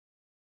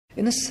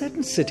In a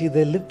certain city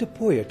there lived a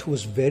poet who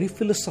was very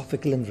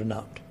philosophical and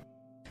renowned.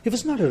 He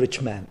was not a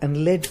rich man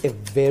and led a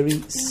very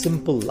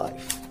simple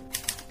life.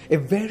 A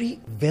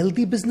very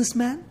wealthy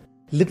businessman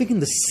living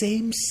in the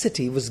same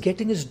city was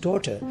getting his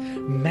daughter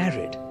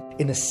married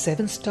in a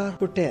 7-star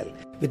hotel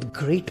with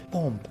great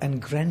pomp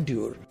and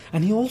grandeur,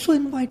 and he also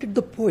invited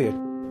the poet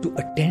to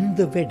attend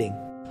the wedding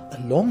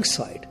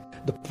alongside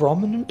the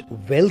prominent,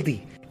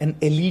 wealthy and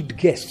elite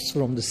guests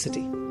from the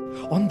city.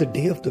 On the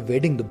day of the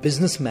wedding, the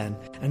businessman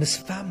and his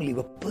family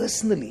were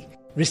personally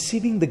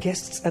receiving the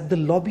guests at the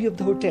lobby of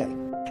the hotel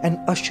and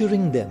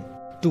ushering them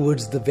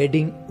towards the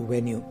wedding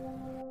venue.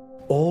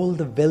 All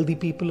the wealthy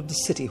people of the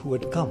city who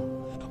had come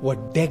were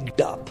decked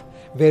up,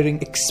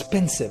 wearing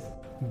expensive,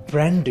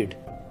 branded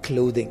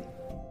clothing.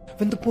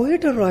 When the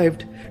poet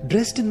arrived,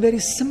 dressed in very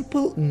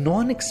simple,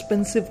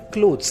 non-expensive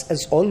clothes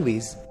as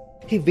always,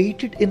 he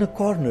waited in a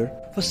corner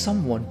for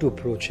someone to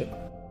approach him.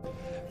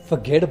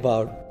 Forget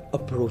about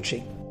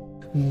approaching.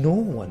 No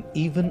one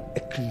even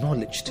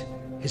acknowledged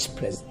his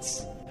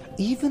presence.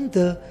 Even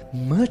the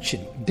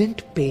merchant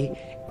didn't pay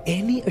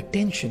any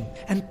attention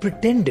and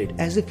pretended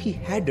as if he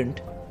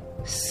hadn't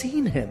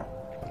seen him.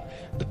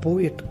 The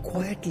poet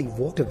quietly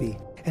walked away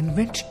and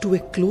went to a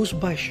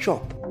close-by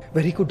shop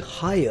where he could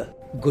hire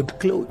good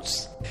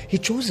clothes. He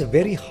chose a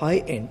very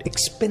high-end,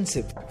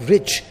 expensive,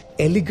 rich,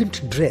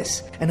 elegant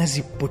dress, and as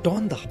he put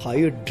on the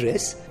hired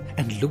dress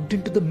and looked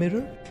into the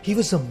mirror, he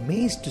was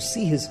amazed to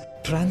see his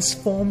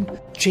transformed,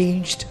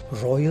 changed,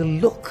 royal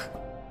look.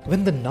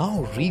 When the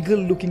now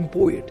regal-looking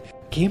poet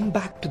came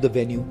back to the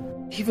venue,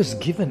 he was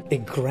given a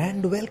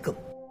grand welcome.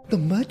 The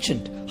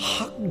merchant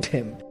hugged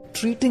him,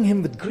 treating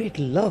him with great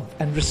love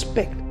and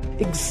respect,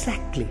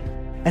 exactly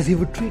as he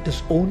would treat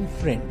his own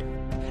friend,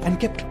 and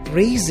kept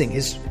praising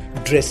his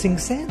dressing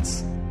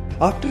sense.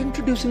 After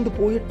introducing the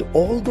poet to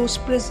all those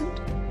present,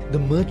 the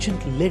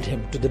merchant led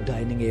him to the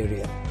dining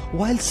area,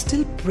 while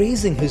still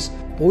praising his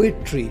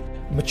poetry,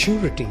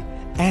 maturity,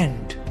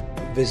 and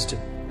wisdom.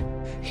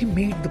 He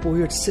made the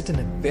poet sit in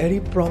a very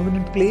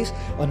prominent place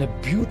on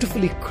a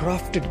beautifully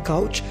crafted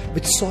couch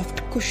with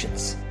soft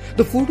cushions.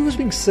 The food was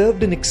being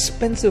served in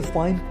expensive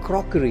fine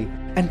crockery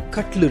and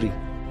cutlery,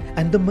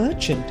 and the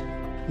merchant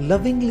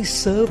lovingly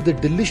served the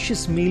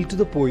delicious meal to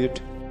the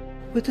poet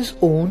with his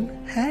own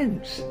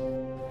hands.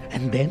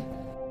 And then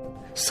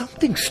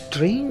something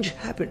strange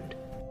happened.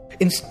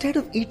 Instead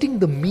of eating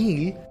the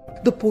meal,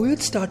 the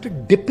poet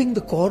started dipping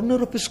the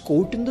corner of his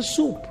coat in the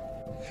soup.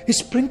 He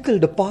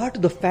sprinkled a part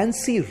of the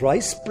fancy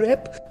rice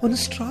prep on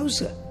his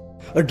trouser.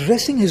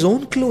 Addressing his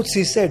own clothes,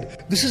 he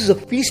said, "This is a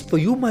feast for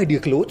you, my dear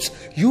clothes.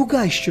 You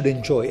guys should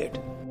enjoy it."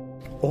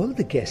 All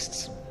the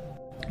guests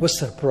were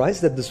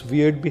surprised at this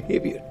weird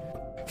behavior.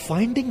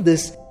 Finding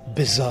this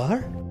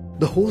bizarre,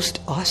 the host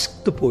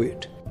asked the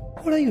poet,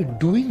 "What are you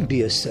doing,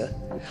 dear sir?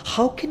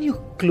 How can your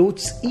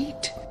clothes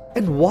eat?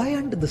 And why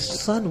under the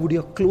sun would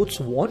your clothes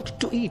want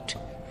to eat?"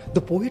 The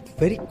poet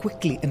very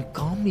quickly and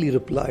calmly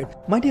replied,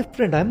 "My dear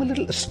friend, I'm a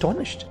little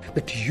astonished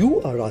that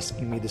you are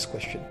asking me this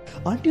question.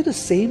 Aren't you the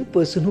same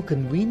person who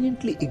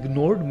conveniently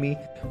ignored me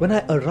when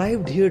I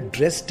arrived here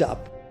dressed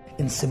up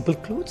in simple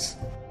clothes?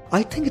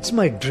 I think it's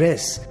my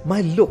dress,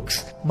 my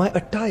looks, my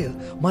attire,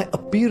 my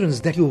appearance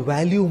that you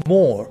value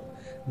more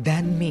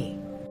than me.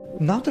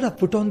 Now that I've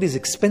put on these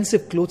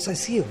expensive clothes, I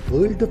see a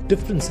world of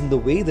difference in the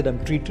way that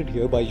I'm treated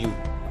here by you.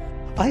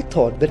 I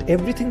thought that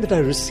everything that I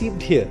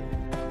received here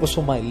was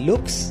for my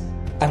looks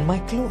and my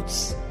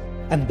clothes,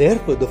 and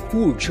therefore the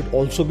food should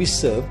also be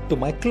served to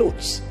my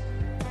clothes."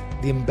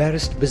 The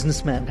embarrassed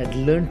businessman had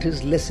learnt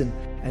his lesson,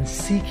 and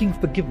seeking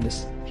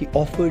forgiveness, he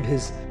offered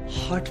his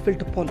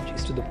heartfelt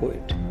apologies to the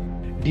poet.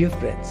 Dear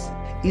friends,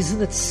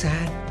 isn't it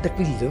sad that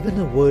we live in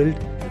a world,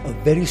 a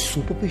very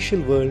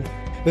superficial world,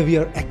 where we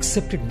are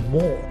accepted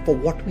more for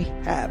what we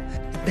have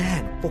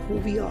than for who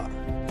we are?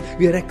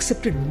 We are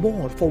accepted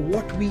more for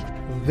what we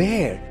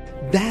wear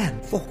than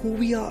for who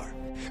we are.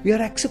 We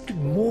are accepted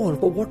more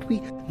for what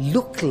we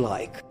look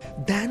like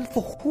than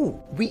for who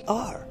we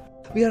are.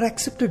 We are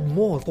accepted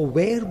more for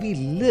where we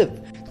live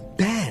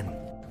than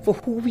for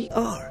who we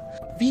are.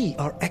 We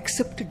are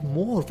accepted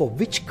more for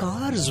which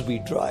cars we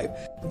drive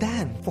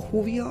than for who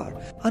we are.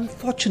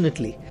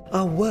 Unfortunately,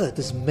 our worth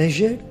is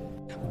measured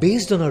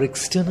based on our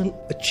external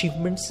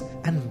achievements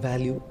and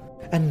value,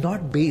 and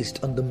not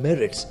based on the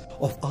merits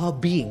of our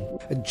being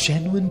a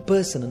genuine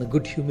person and a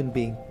good human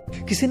being.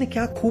 किसी ने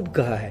क्या खूब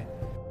कहा है,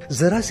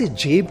 जरा सी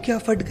जेब क्या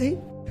फट गई,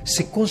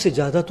 सिक्कों से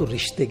ज्यादा तो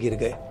रिश्ते गिर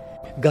गए.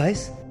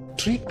 Guys,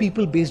 treat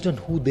people based on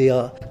who they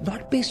are,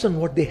 not based on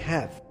what they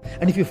have.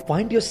 And if you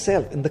find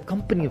yourself in the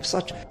company of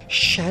such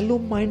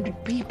shallow-minded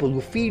people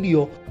who feed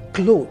your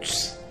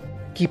clothes,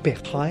 keep a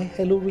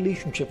high-hello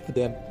relationship with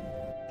them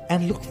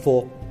and look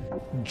for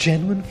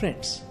genuine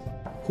friends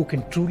who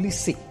can truly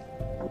see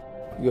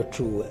your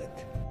true worth.